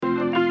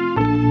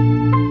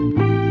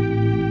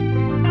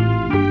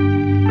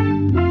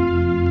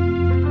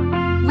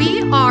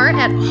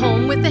at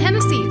Home with the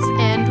Hennessy's,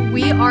 and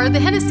we are the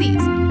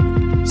Hennessy's.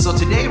 So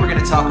today we're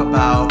going to talk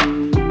about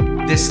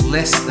this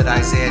list that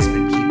Isaiah's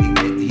been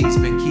keeping. He's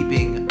been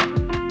keeping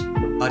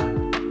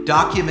a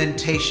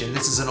documentation,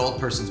 this is an old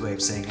person's way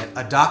of saying it,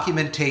 a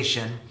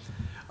documentation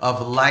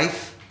of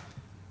life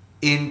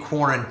in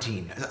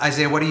quarantine.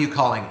 Isaiah, what are you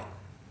calling it?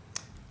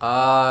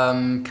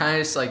 Kind of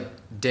just like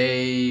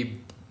day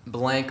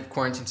blank of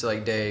quarantine, so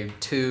like day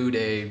 2,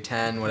 day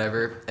 10,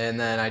 whatever. And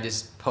then I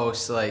just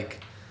post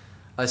like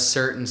a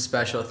certain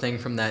special thing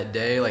from that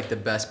day, like the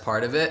best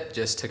part of it,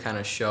 just to kind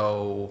of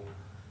show,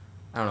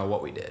 I don't know,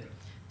 what we did.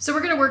 So we're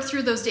going to work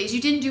through those days.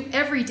 You didn't do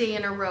every day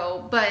in a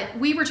row, but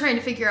we were trying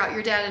to figure out,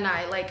 your dad and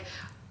I, like,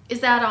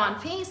 is that on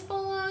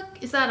Facebook?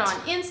 Is that on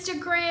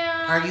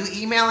Instagram? Are you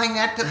emailing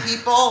that to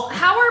people?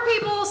 How are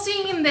people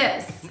seeing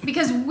this?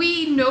 Because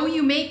we know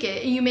you make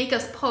it, and you make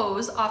us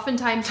pose.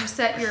 Oftentimes you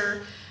set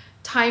your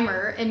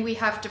timer, and we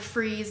have to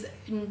freeze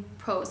and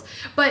pose.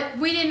 But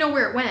we didn't know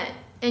where it went.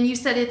 And you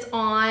said it's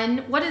on,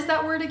 what is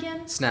that word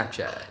again?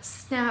 Snapchat.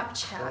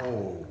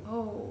 Snapchat.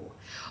 Oh.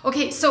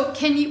 Okay, so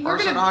can you, Or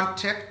is it on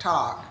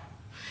TikTok?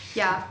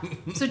 Yeah.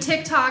 So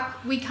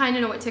TikTok, we kind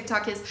of know what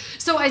TikTok is.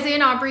 So Isaiah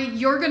and Aubrey,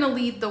 you're going to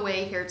lead the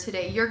way here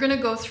today. You're going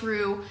to go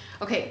through,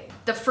 okay,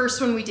 the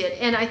first one we did.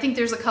 And I think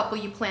there's a couple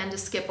you plan to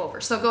skip over.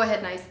 So go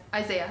ahead,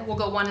 Isaiah. We'll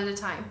go one at a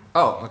time.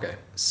 Oh, okay.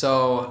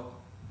 So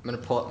I'm going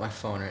to pull up my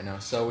phone right now.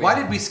 So Why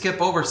did we skip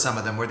over some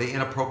of them? Were they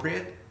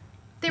inappropriate?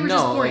 They were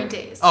just boring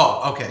days.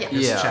 Oh, okay. Yeah.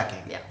 Just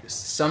checking. Yeah.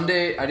 Some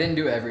day, I didn't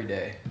do it every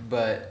day,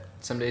 but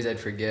some days I'd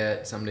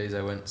forget, some days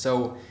I wouldn't.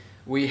 So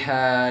we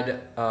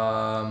had,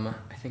 I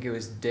think it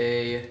was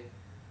day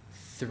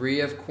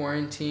 3 of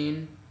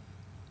quarantine.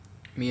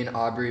 Me and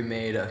Aubrey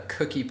made a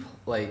cookie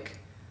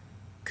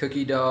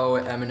dough,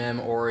 M&M,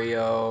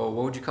 Oreo.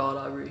 What would you call it,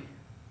 Aubrey?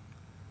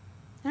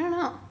 I don't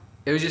know.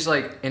 It was just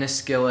like in a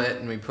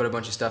skillet, and we put a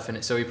bunch of stuff in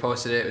it. So we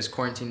posted it. It was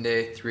quarantine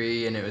day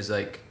 3, and it was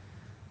like,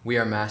 we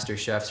are master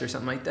chefs or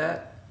something like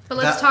that. But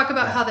let's talk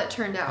about how that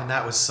turned out. And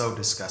that was so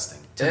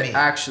disgusting to me. It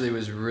actually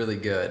was really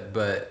good,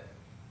 but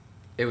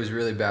it was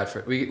really bad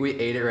for. We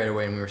ate it right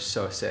away, and we were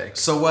so sick.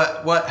 So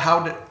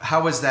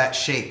how was that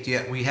shaped?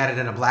 We had it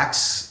in a black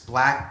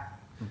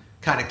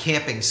kind of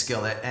camping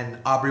skillet. And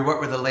Aubrey, what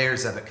were the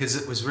layers of it? Because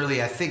it was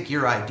really, I think,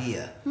 your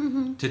idea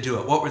to do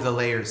it. What were the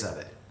layers of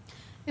it?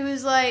 It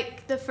was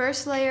like the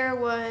first layer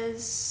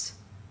was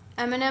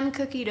M&M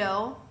cookie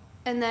dough,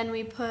 and then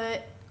we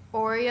put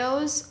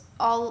Oreos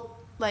all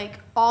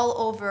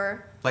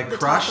over like the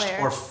crushed top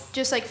layer, or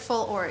just like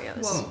full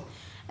Oreos. Whoa.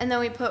 And then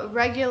we put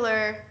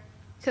regular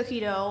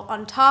cookie dough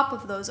on top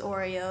of those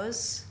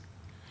Oreos.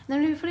 And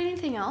then did we put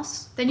anything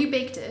else? Then you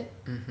baked it.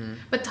 Mm-hmm.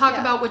 But talk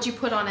about what you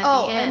put on at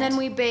Oh, the end. and then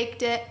we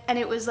baked it, and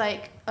it was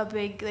like a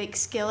big like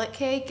skillet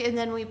cake, and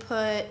then we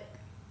put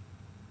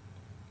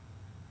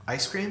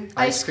ice cream?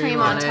 Ice cream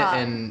on top.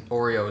 it and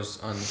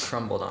Oreos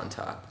crumbled on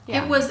top.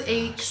 It was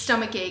a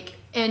stomach ache,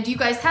 and you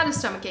guys had a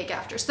stomach ache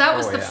after. So that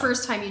was the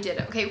first time you did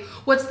it. Okay,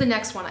 what's the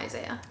next one,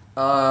 Isaiah?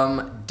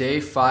 Day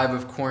 5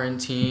 of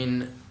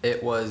quarantine,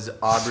 it was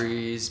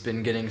Aubrey's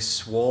been getting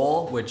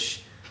swole,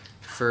 which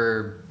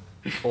for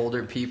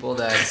older people,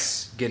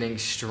 that's getting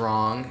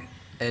strong.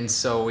 And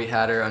so we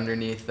had her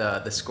underneath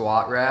the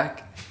squat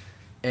rack,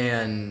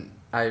 and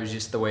I was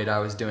just the weight I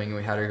was doing, and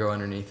we had her go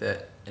underneath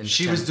it. And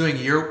She was doing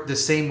the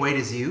same weight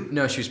as you?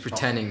 No, she was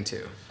pretending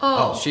to.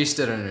 Oh. She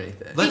stood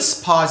underneath it.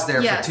 Let's pause there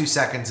Yes. for 2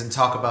 seconds and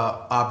talk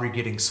about Aubrey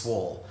getting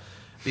swole.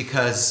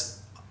 Because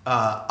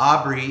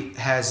Aubrey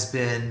has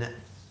been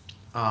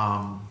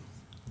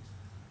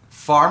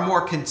far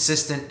more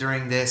consistent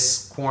during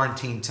this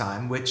quarantine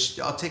time, which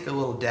I'll take a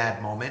little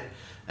dad moment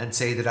and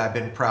say that I've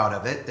been proud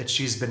of it, that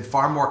she's been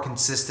far more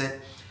consistent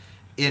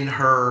in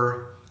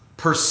her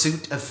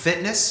pursuit of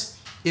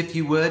fitness, if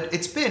you would.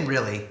 It's been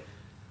really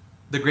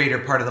the greater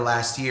part of the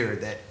last year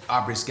that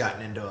Aubrey's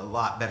gotten into a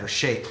lot better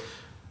shape.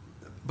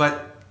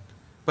 But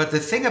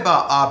the thing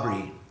about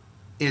Aubrey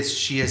is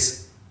she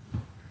is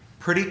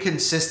pretty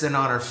consistent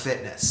on her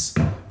fitness.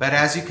 But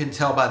as you can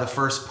tell by the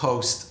first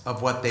post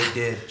of what they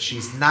did,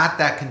 she's not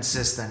that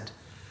consistent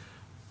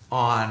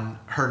on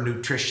her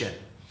nutrition.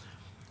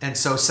 And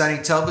so,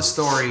 Sunny, tell the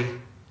story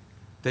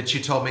that you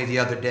told me the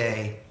other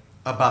day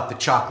about the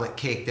chocolate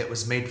cake that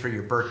was made for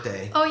your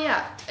birthday. Oh,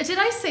 yeah. Did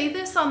I say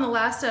this on the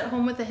last At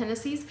Home with the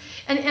Hennessy's?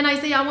 And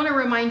Isaiah, I want to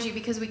remind you,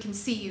 because we can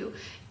see you.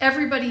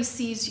 Everybody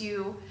sees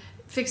you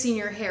fixing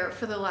your hair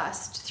for the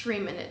last 3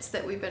 minutes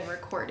that we've been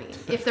recording,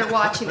 if they're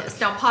watching this.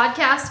 Now,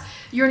 podcast,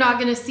 you're not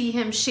going to see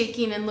him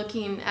shaking and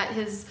looking at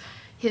his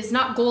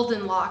not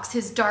golden locks,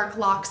 his dark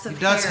locks of hair.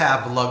 He does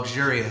have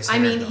luxurious hair,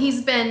 I mean, though.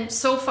 he's been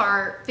so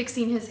far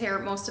fixing his hair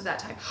most of that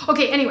time.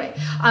 Okay, anyway,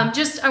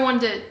 I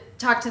wanted to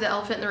talk to the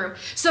elephant in the room.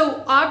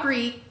 So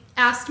Aubrey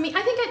asked me,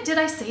 did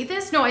I say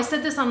this? No, I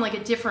said this on like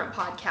a different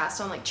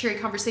podcast, on like Cherry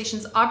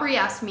Conversations. Aubrey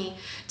asked me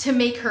to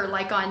make her,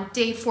 like on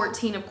day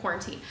 14 of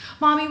quarantine,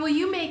 Mommy, will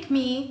you make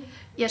me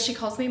Yeah, she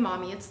calls me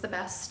mommy. It's the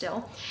best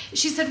still.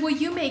 She said, will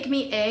you make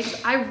me eggs?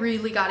 I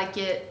really got to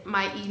get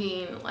my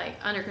eating like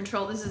under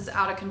control. This is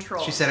out of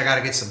control. She said, I got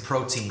to get some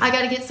protein. I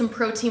got to get some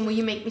protein. Will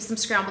you make me some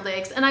scrambled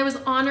eggs? And I was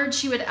honored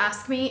she would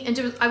ask me.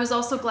 And I was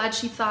also glad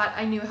she thought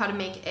I knew how to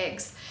make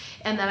eggs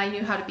and that I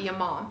knew how to be a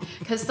mom.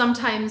 Because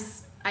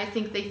sometimes I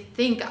think they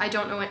think I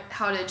don't know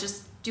how to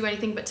just do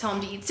anything but tell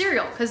them to eat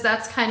cereal, because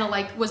that's kind of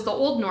like was the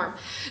old norm.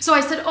 So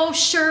I said, oh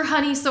sure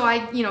honey. So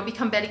I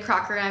become Betty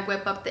Crocker and I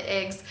whip up the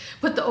eggs,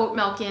 put the oat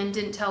milk in,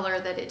 didn't tell her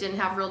that it didn't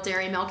have real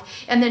dairy milk,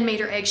 and then made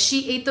her eggs.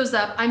 She ate those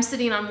up. I'm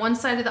sitting on one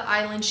side of the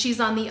island,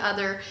 she's on the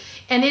other,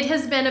 and it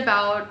has been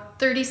about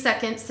 30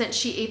 seconds since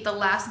she ate the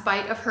last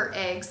bite of her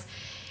eggs.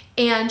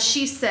 And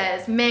she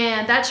says,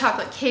 man, that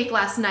chocolate cake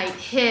last night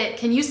hit.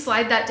 Can you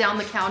slide that down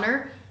the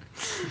counter?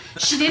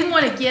 She didn't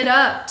want to get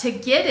up to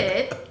get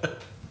it,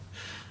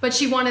 but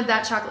she wanted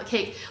that chocolate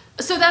cake.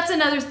 So that's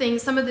another thing,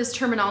 some of this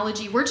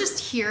terminology. We're just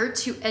here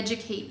to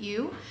educate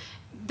you,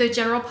 the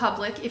general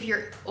public, if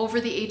you're over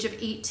the age of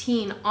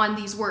 18, on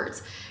these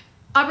words.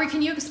 Aubrey,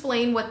 can you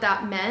explain what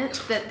that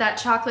meant, that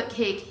chocolate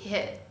cake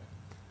hit?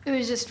 It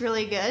was just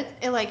really good.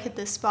 It like hit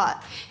the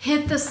spot.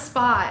 Hit the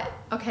spot.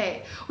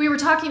 Okay. We were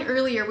talking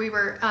earlier, we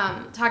were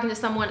talking to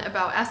someone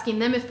about asking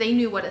them if they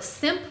knew what a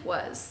simp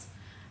was.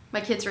 My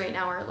kids right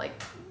now are like,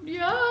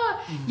 yeah.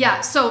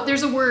 Yeah, so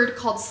there's a word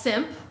called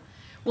simp.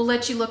 We'll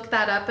let you look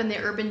that up in the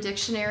Urban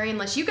Dictionary,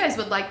 unless you guys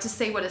would like to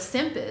say what a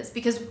simp is,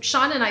 because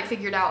Sean and I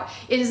figured out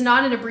it is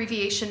not an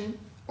abbreviation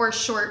or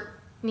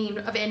shortening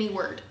of any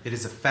word. It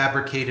is a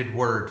fabricated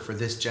word for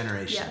this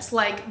generation. Yes,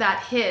 like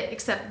that hit,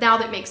 except now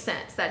that makes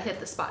sense, that hit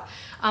the spot.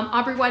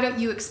 Aubrey, why don't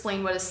you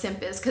explain what a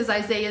simp is? Because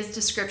Isaiah's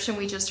description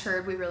we just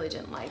heard, we really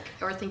didn't like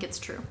or think it's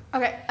true.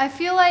 Okay, I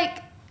feel like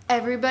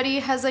everybody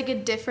has like a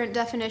different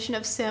definition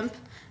of simp.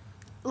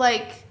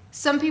 Like,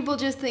 some people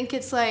just think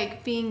it's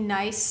like being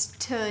nice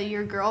to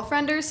your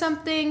girlfriend or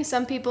something.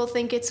 Some people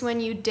think it's when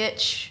you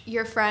ditch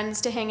your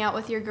friends to hang out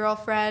with your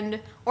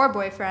girlfriend or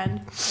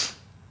boyfriend.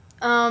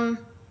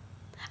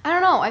 I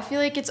don't know. I feel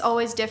like it's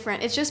always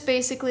different. It's just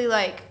basically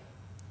like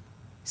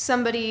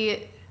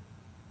somebody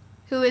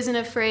who isn't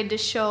afraid to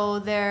show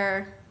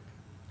their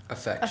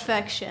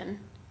affection.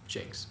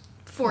 Jinx.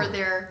 For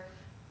their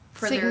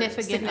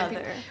significant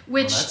other.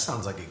 Which, well, that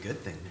sounds like a good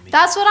thing to me.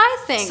 That's what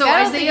I think. so I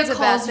don't Isaiah think it's a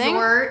bad calls thing.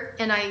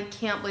 and I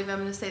can't believe I'm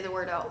going to say the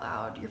word out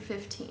loud. You're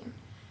 15.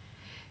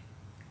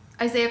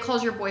 Isaiah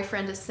calls your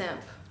boyfriend a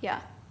simp. Yeah.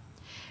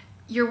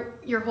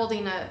 You're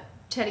holding a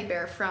teddy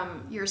bear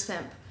from your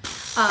simp.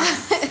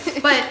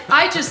 But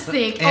I just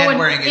think,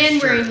 wearing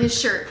his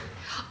shirt.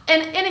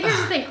 And here's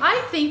the thing.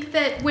 I think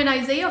that when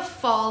Isaiah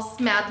falls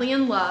madly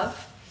in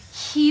love,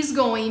 he's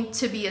going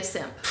to be a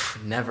simp.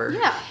 Never.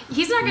 Yeah.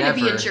 He's not going to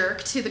be a Never.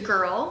 jerk to the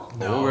girl.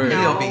 No,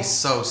 No. he'll be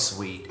so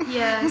sweet.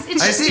 Yes.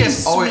 It's just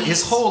Isaiah's being always, sweet.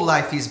 his whole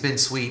life he's been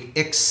sweet,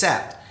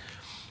 except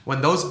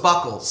when those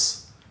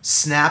buckles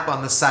snap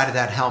on the side of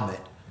that helmet.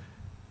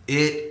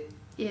 It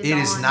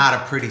is on. not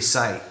a pretty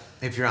sight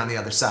if you're on the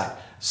other side.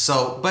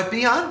 So, but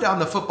beyond on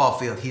the football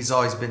field, he's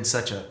always been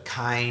such a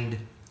kind,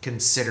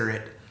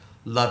 considerate,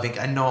 loving.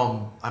 I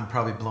know I'm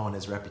probably blowing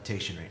his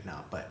reputation right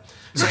now, but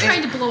We're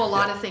trying to blow a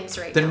lot of things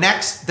right the now.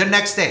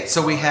 next day.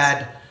 So we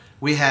had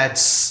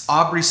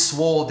Aubrey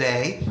Swole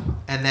Day,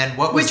 and then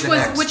what was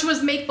next? Which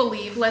was make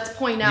believe. Let's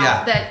point out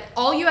Yeah. that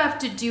all you have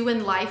to do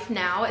in life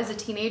now as a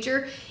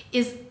teenager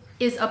is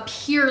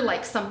appear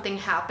like something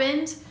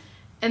happened,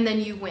 and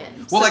then you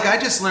win. Well, So- like I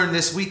just learned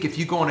this week, if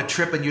you go on a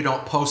trip and you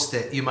don't post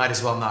it, you might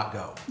as well not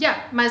go.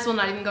 Yeah, might as well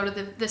not even go to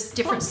this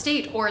different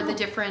state or the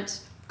different.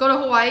 Go to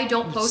Hawaii.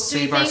 Don't post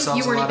Save anything. ourselves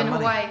You a weren't lot even of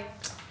in money.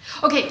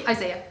 Hawaii. Okay,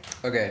 Isaiah.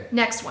 Okay.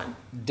 Next one.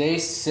 Day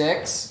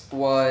 6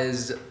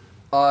 was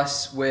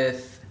us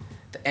with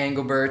the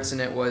Engelberts,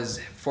 and it was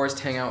forced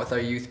to hang out with our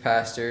youth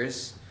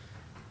pastors,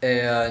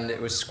 and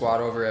it was squat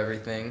over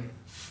everything.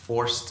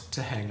 Forced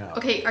to hang out.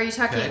 Okay, are you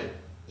talking? Okay.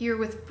 You're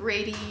with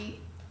Brady,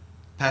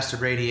 Pastor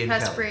Brady and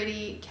Pastor Kelly.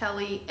 Brady,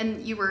 Kelly,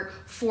 and you were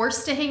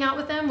forced to hang out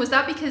with them? Was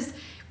that because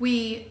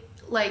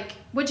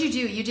what'd you do?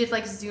 You did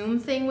like Zoom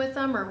thing with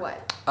them or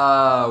what?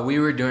 We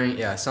were doing,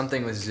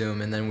 something with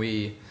Zoom, and then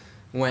we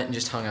went and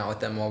just hung out with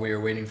them while we were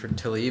waiting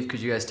to leave,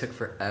 because you guys took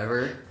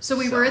forever. So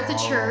we were at the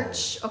So-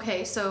 church.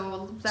 Okay,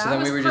 so that then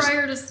was we were just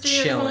prior to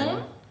stay chilling. at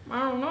home? I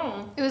don't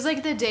know. It was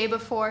like the day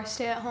before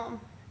stay at home.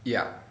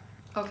 Yeah.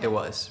 Okay. It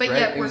was, But right?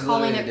 yet It we're was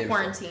calling literally the it day before.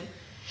 quarantine.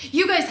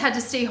 You guys had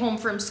to stay home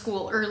from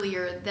school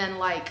earlier than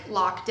like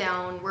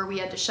lockdown where we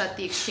had to shut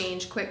the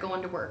exchange, quit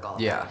going to work, all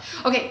that. Yeah.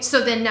 Okay,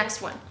 so then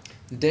next one.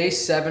 Day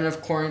 7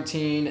 of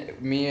quarantine,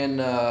 me and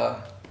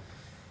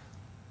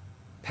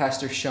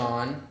Pastor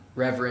Sean,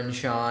 Reverend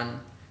Sean,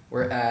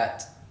 were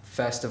at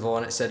festival,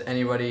 and it said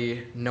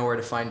anybody know where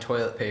to find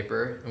toilet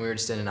paper, and we were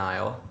just in an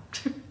aisle.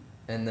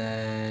 And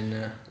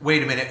then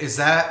Wait a minute, is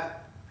that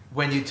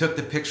when you took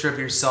the picture of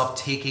yourself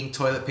taking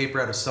toilet paper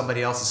out of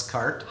somebody else's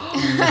cart?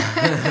 You did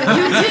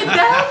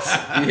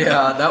that?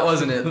 yeah, that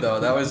wasn't it though.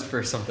 That was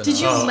for something Did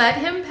else. you Oh. let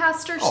him,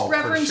 Pastor Oh, for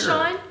Reverend sure.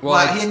 Sean? Well, Well,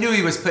 I- he knew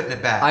he was putting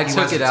it back. I He took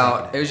wasn't it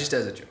out. taking It was just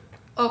as a joke.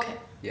 Okay.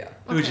 Yeah, It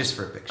was Okay. just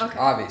for a picture. Okay.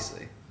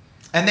 obviously.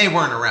 And they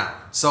weren't around.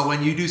 So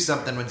when you do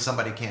something when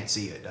somebody can't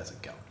see you, it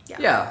doesn't count.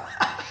 Yeah.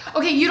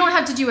 Okay, you don't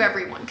have to do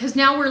everyone because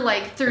now we're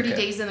like 30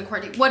 Okay. days in the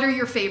quarantine. What are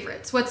your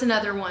favorites? What's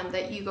another one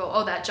that you go,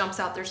 oh, that jumps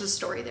out? There's a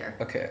story there.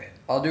 Okay.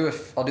 I'll do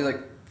like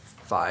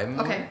 5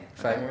 more. Okay.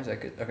 5 more, is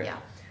that good? Okay. Yeah.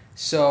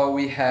 So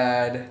we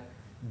had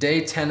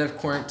day 10 of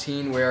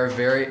quarantine. We are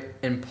very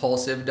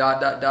impulsive, ...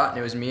 And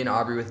it was me and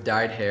Aubrey with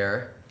dyed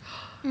hair.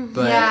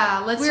 But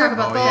Yeah, let's We talk were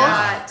about both-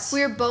 that.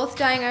 We were both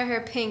dyeing our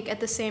hair pink at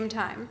the same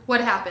time.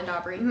 What happened,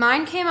 Aubrey?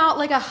 Mine came out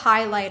like a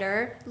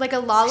highlighter, like a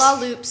La La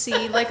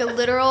Loopsy, like a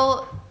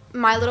literal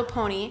My Little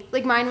Pony.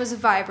 Like mine was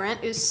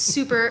vibrant. It was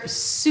super,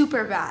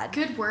 super bad.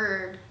 Good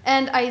word.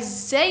 And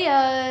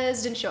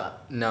Isaiah's didn't show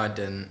up. no, it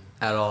didn't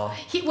at all.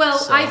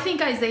 So, I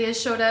think Isaiah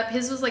showed up.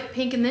 His was like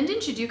pink, and then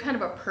didn't you do kind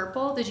of a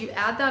purple? Did you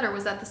add that, or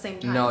was that the same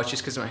time? No, it's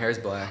just because my hair's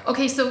black.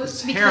 Okay, so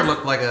His because hair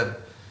looked like a...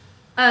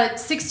 a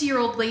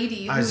 60-year-old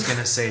lady. I was who's- going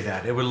to say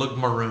that. It would look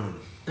maroon.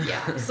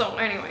 Yeah. So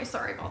anyway,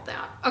 sorry about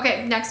that.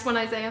 Okay, next one,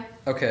 Isaiah.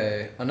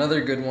 Okay,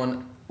 another good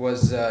one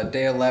was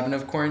day 11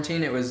 of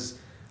quarantine. It was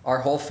our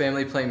whole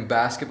family playing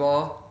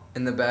basketball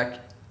in the back.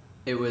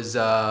 It was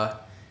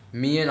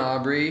me and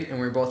Aubrey, and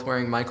we were both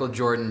wearing Michael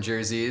Jordan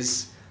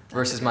jerseys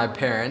versus my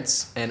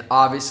parents, and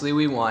obviously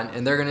we won.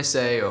 And they're gonna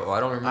say, "Oh, I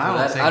don't remember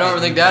that. I don't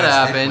think that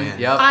happened."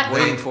 Yep,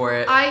 waiting for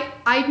it.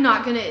 I'm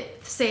not gonna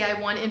say I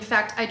won. In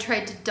fact, I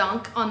tried to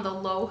dunk on the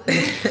low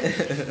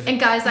hoop. And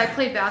guys, I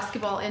played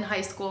basketball in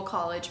high school,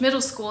 college, middle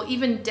school,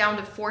 even down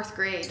to 4th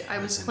grade. I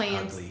was It playing.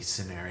 an ugly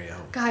scenario.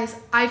 Guys,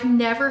 I've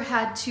never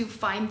had to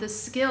find the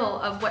skill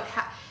of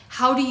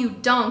how do you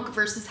dunk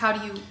versus how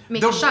do you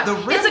make a shot. The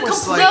rim It's a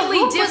was completely like- The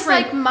hoop was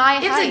different. like my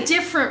it's height. a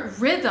different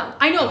rhythm.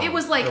 I know it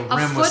was like the a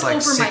rim foot was like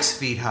over 6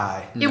 feet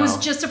high. It was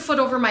No. just a foot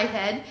over my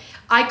head.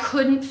 I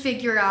couldn't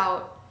figure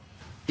out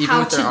Even how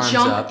with their to arms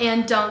jump up.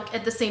 and dunk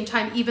at the same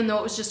time, even though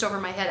it was just over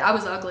my head. I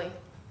was ugly.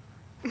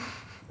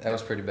 That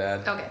was pretty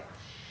bad. Okay.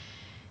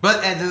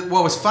 But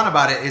what was fun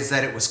about it is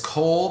that it was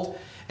cold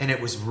and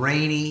it was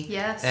rainy.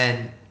 Yes.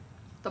 And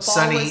The ball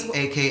Sunny, was.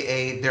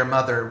 aka their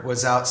mother,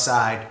 was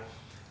outside,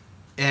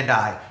 and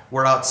I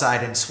were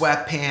outside in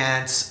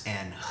sweatpants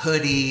and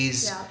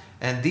hoodies. Yeah.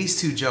 And these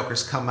two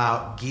jokers come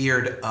out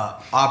geared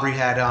up. Aubrey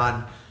had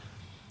on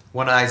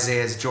one of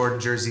Isaiah's Jordan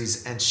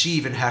jerseys, and she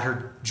even had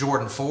her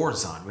Jordan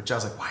 4s on, which I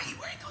was like, why are you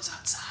wearing those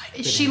outside?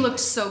 But She anyway. looked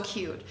so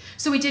cute.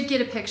 So we did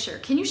get a picture.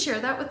 Can you share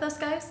that with us,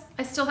 guys?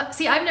 I still have.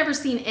 See, I've never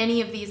seen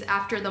any of these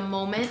after the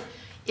moment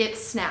it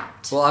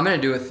snapped. Well, I'm gonna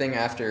do a thing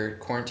after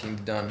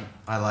quarantine's done.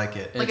 I like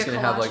it. And Like it's a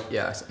gonna have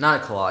collage?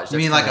 not a collage. You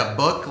mean that's like kinda- a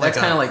book? That's Like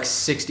kind of a- like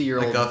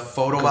 60-year-old. like a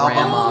photo grandma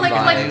album? Oh,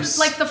 vibes.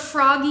 like the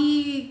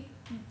Froggy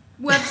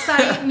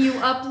website, and you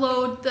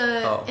upload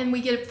and we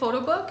get a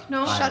photo book.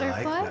 No, I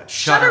Shutterfly? like that.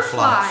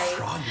 Shutterfly.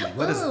 Froggy.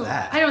 What is Ooh.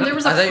 that? I don't know. There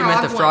was a I thought you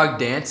meant the one. frog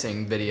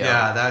dancing video.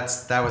 Yeah, that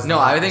was. No,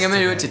 the I think I'm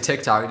gonna do it today. to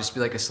TikTok. It'd just be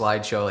like a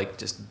slideshow, like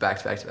just back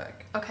to back to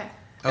back. Okay.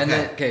 And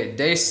Okay. then,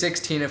 day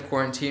 16 of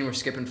quarantine, we're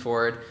skipping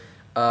forward.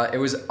 It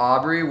was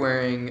Aubrey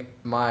wearing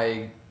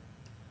my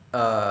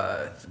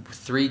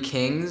Three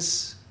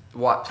Kings,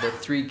 the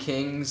Three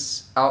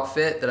Kings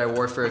outfit that I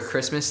wore for a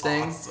Christmas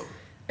thing. Awesome.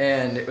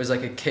 And it was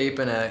like a cape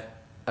and a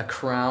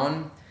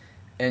crown.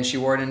 And she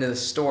wore it into the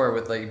store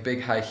with like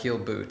big high heel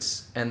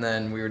boots. And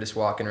then we were just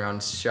walking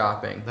around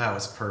shopping. That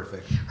was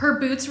perfect. Her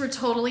boots were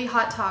totally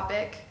Hot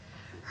Topic.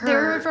 They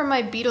were from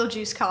my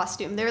Beetlejuice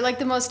costume. They were like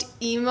the most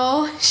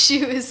emo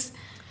shoes.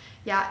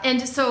 Yeah,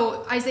 and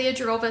so Isaiah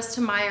drove us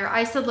to Meijer.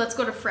 I said, let's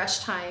go to Fresh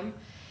Time.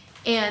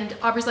 And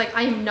Aubrey's like,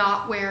 I am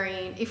not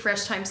wearing a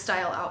Fresh Time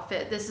style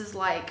outfit. This is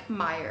like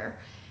Meijer.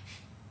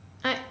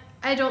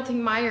 I don't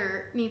think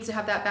Meijer needs to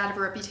have that bad of a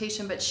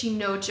reputation, but she,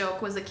 no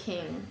joke, was a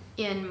king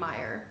in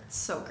Meijer. It's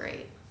so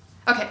great.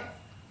 Okay,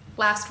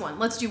 last one.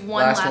 Let's do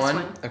one last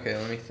one. Okay,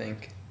 let me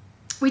think.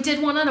 We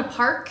did one on a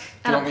park,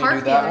 Do at you a want me to park do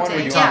the that other one, or day.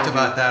 you We Yeah. talked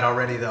about that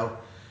already, though.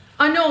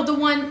 No, the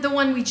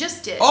one we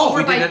just did. Oh, over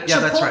we by did it. Yeah,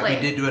 that's right. Chipotle.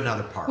 We did do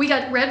another park. We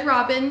got Red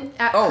Robin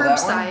at Oh, that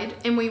curbside,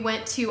 and we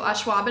went to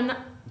Ashwaubenon.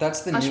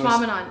 That's the newest.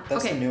 Ashwaubenon.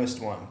 That's Okay. the newest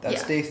one.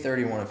 That's Yeah. day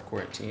 31 of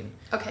quarantine.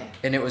 Okay.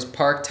 And it was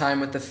park time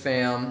with the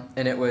fam,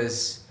 and it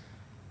was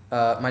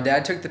my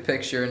dad took the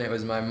picture, and it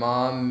was my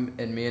mom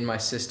and me and my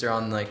sister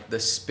on like the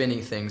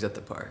spinny things at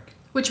the park.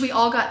 Which we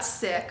all got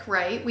sick,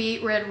 right? We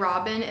ate Red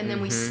Robin, and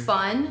then we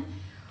spun.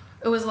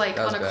 It was like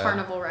That was on a bad.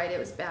 carnival ride. It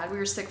was bad. We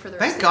were sick for the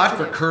rest Thank of God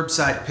the for day.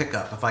 curbside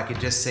pickup, if I could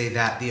just say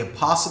that. The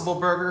Impossible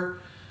Burger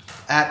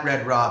at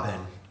Red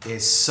Robin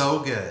is so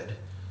good.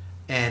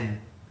 And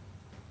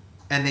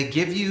they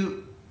give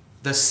you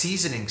the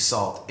seasoning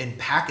salt in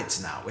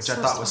packets now, which I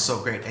So thought was smart.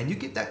 so great. And you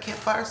get that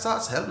campfire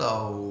sauce?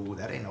 Hello,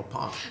 that ain't no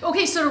punk.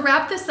 Okay, so to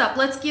wrap this up,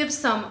 let's give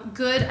some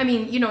good,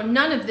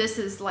 none of this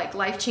is like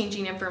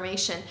life-changing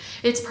information.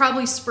 It's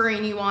probably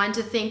spurring you on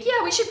to think,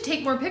 yeah, we should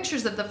take more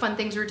pictures of the fun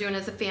things we're doing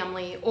as a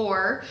family,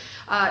 or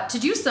to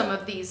do some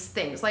of these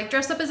things, like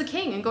dress up as a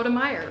king and go to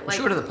Meijer. Like,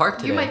 should go to the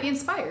park You today. might be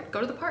inspired. Go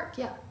to the park,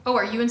 yeah. Oh,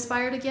 are you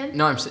inspired again?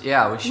 No,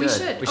 yeah, we should. We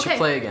should. Okay.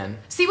 Play again.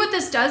 See what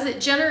this does?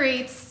 It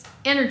generates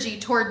energy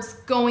towards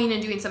going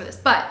and doing some of this.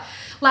 But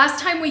last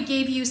time we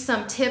gave you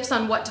some tips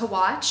on what to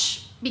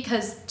watch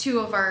because 2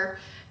 of our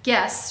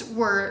guests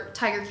were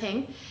Tiger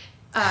King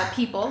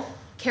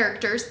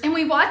characters.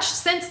 And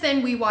since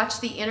then, we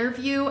watched the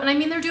interview. And I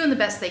mean, they're doing the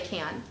best they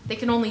can. They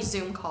can only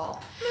Zoom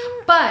call.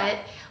 But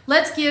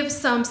let's give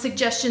some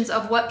suggestions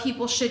of what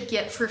people should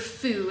get for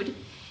food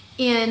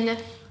in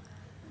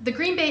the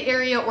Green Bay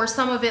area, or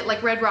some of it,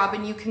 like Red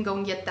Robin, you can go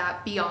and get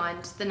that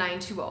beyond the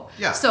 920.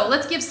 Yeah. So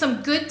let's give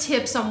some good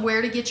tips on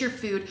where to get your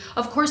food.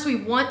 Of course, we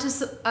want to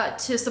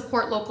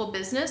support local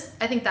business.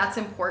 I think that's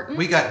important.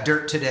 We got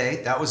dirt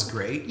today. That was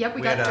great. Yep,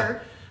 we got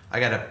dirt.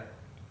 I got a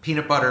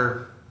peanut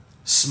butter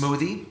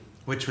smoothie,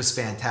 which was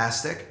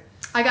fantastic.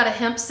 I got a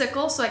hemp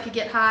sickle so I could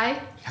get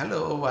high.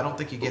 Hello, I don't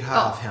think you get high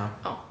off hemp.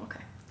 Oh, okay.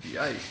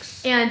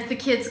 Yikes. And the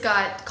kids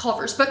got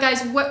Culver's. But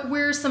guys,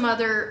 where's some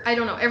other, I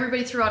don't know,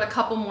 everybody threw out a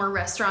couple more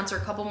restaurants or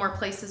a couple more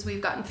places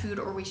we've gotten food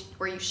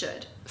or you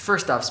should.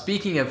 First off,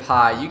 speaking of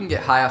high, you can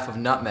get high off of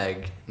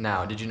nutmeg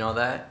now. Did you know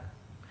that?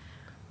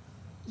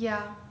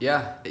 Yeah.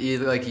 Yeah,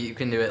 you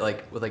can do it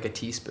like with like a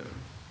teaspoon.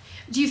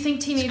 Do you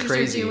think teenagers are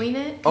crazy. doing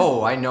it?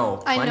 Oh, I know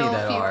plenty I know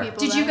that a few are. people.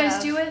 Did you that guys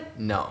have. do it?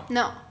 No.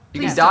 No.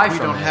 You Please can die We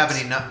from don't it. have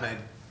any nutmeg.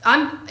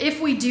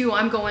 If we do,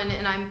 I'm going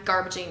and I'm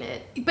garbaging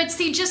it. But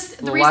see, just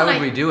the Well, reason why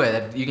would we do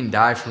it? You can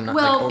die from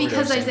nutmeg Well,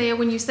 because overdosing. Isaiah,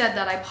 when you said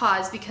that, I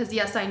paused because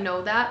yes, I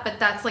know that, but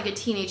that's like a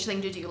teenage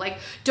thing to do. Like,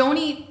 don't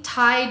eat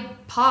Tide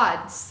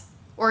Pods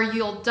or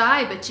you'll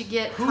die, but you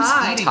get Who's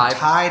high. eating Tide-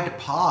 Tide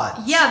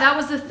Pods? Yeah, that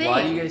was the thing.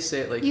 Why do you guys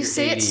say it like You you're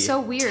say 80? it so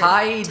weird.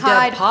 Tide,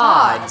 Tide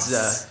Pods.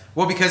 Pods.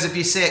 Well, because if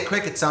you say it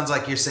quick, it sounds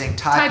like you're saying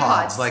Tide Tide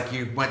Pods. Pods. Like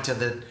you went to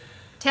the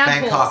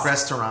Tadpoles. Bangkok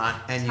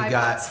restaurant and you Tide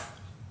got Pods.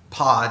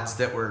 pods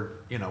that were,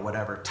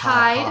 whatever,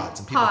 Tide Tide Pods.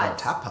 And people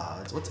Pods. go, Tide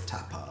Pods? What's a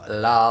Tide Pod?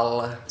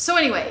 Lol. So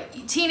anyway,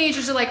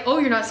 teenagers are like, oh,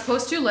 you're not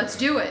supposed to? Let's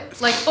do it.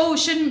 Like, oh,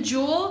 shouldn't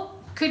Jewel?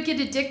 Could get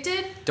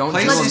addicted? Don't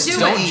Places Jewel.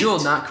 to Don't eat. Jewel.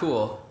 Not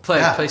cool.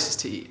 Yeah. Places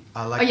to eat.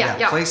 I like Oh, yeah,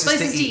 that. Places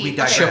to eat. We Okay.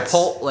 digress.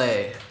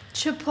 Chipotle.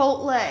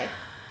 Chipotle.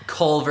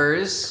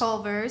 Culver's.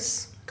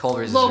 Culver's.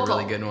 Culver's Local. is a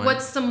really good one.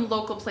 What's some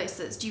local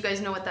places? Do you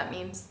guys know what that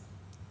means?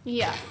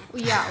 Yeah.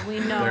 Yeah, we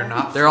know. They're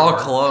not. They're all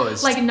for-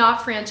 closed. Like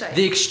not franchise.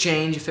 The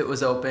Exchange, if it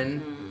was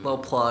open, little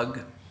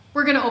plug.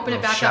 We're gonna open it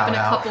Little back up in a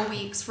shout out. couple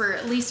weeks for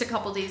at least a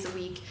couple days a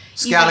week.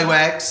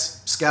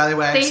 Scallywags.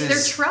 Scallywags Their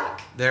is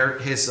truck.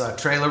 his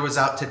trailer was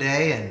out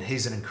today, and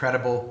he's an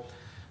incredible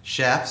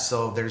chef.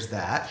 So there's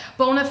that.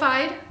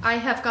 Bonafide. I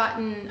have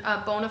gotten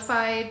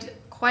Bonafide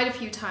quite a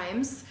few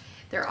times.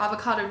 Their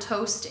avocado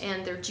toast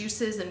and their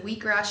juices and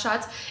wheatgrass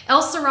shots.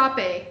 El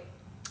Serape.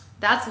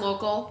 That's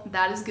local.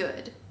 That is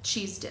good.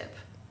 Cheese dip.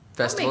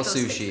 Festival I'll make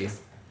those sushi.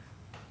 faces.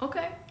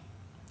 Okay.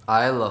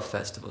 I love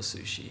festival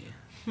sushi.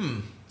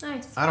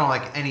 Nice. I don't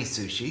like any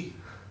sushi.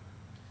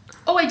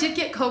 Oh, I did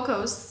get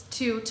Coco's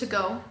to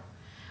go.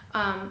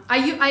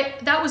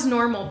 That was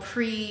normal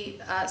pre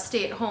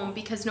stay at home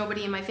because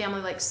nobody in my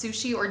family liked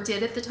sushi or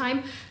did at the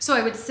time. So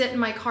I would sit in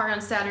my car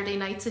on Saturday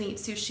nights and eat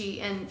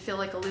sushi and feel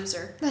like a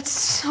loser. That's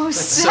so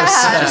so sad.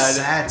 sad. Such a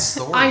sad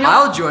story. I know.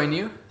 I'll join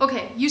you.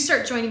 Okay, you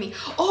start joining me.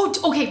 Oh,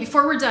 okay.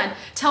 Before we're done,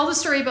 tell the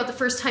story about the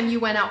first time you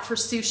went out for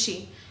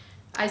sushi,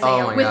 Isaiah,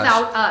 Oh my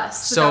without gosh.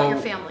 us, So without your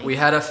family. we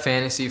had a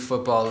fantasy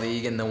football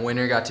league, and the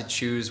winner got to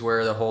choose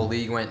where the whole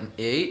league went and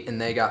ate, and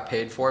they got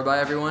paid for by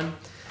everyone.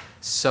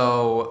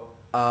 So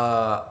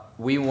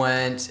we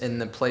went,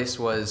 and the place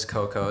was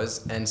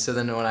Coco's. And so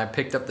then when I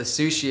picked up the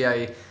sushi,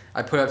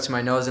 I put it up to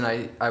my nose, and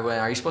I went,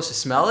 "Are you supposed to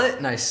smell it?"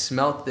 And I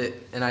smelled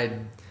it, and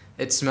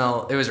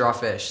it was raw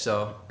fish,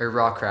 or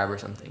raw crab or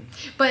something.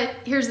 But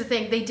here's the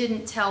thing: they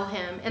didn't tell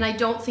him, and I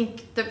don't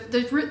think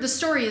the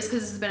story is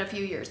because this has been a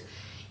few years.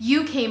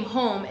 You came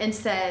home and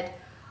said,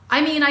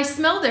 "I mean, I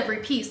smelled every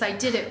piece. I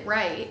did it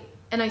right."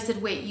 And I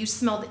said, "Wait, you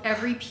smelled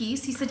every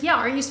piece?" He said, "Yeah.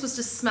 Aren't you supposed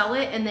to smell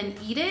it and then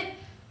eat it?"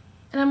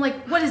 And I'm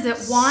like, "What is it?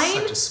 Wine?"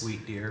 Such a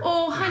sweet dear.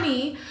 Oh,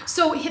 honey.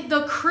 So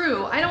the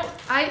crew,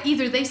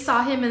 either they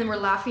saw him and were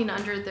laughing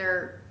under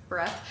their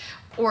breath,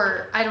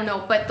 or I don't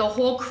know, but the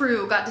whole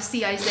crew got to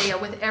see Isaiah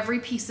with every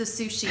piece of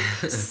sushi,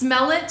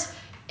 smell it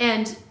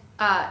and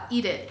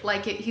eat it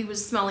like he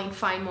was smelling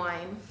fine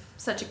wine.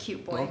 Such a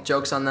cute boy. Well,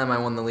 joke's on them. I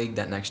won the league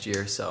that next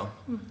year, so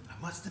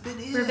That must have been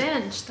it.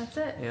 Revenge. That's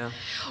it. yeah.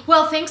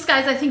 Well, thanks,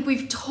 guys. I think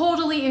we've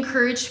totally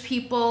encouraged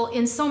people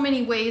in so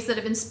many ways that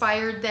have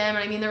inspired them.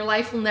 And I mean, their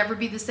life will never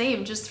be the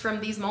same just from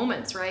these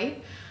moments,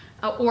 right?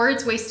 Or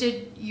it's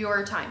wasted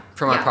your time.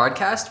 From Yeah. our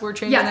podcast, we're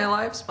changing Yeah. their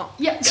lives. Oh.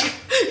 Yeah.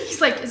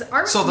 He's like, is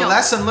our So the no.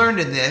 lesson learned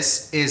in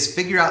this is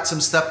figure out some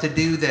stuff to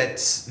do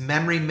that's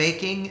memory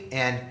making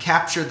and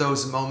capture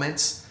those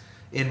moments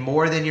in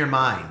more than your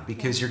mind,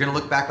 because you're going to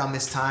look back on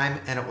this time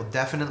and it will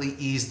definitely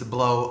ease the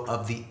blow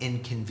of the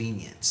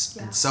inconvenience.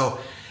 Yeah. And so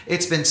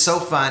it's been so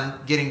fun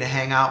getting to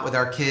hang out with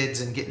our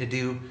kids and getting to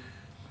do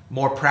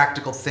more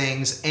practical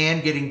things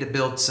and getting to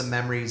build some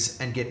memories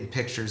and getting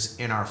pictures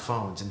in our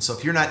phones. And so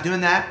if you're not doing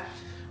that,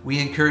 we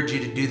encourage you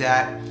to do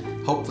that.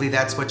 Hopefully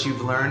that's what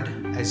you've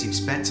learned as you've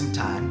spent some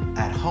time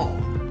at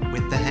home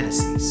with the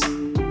Hennessy's.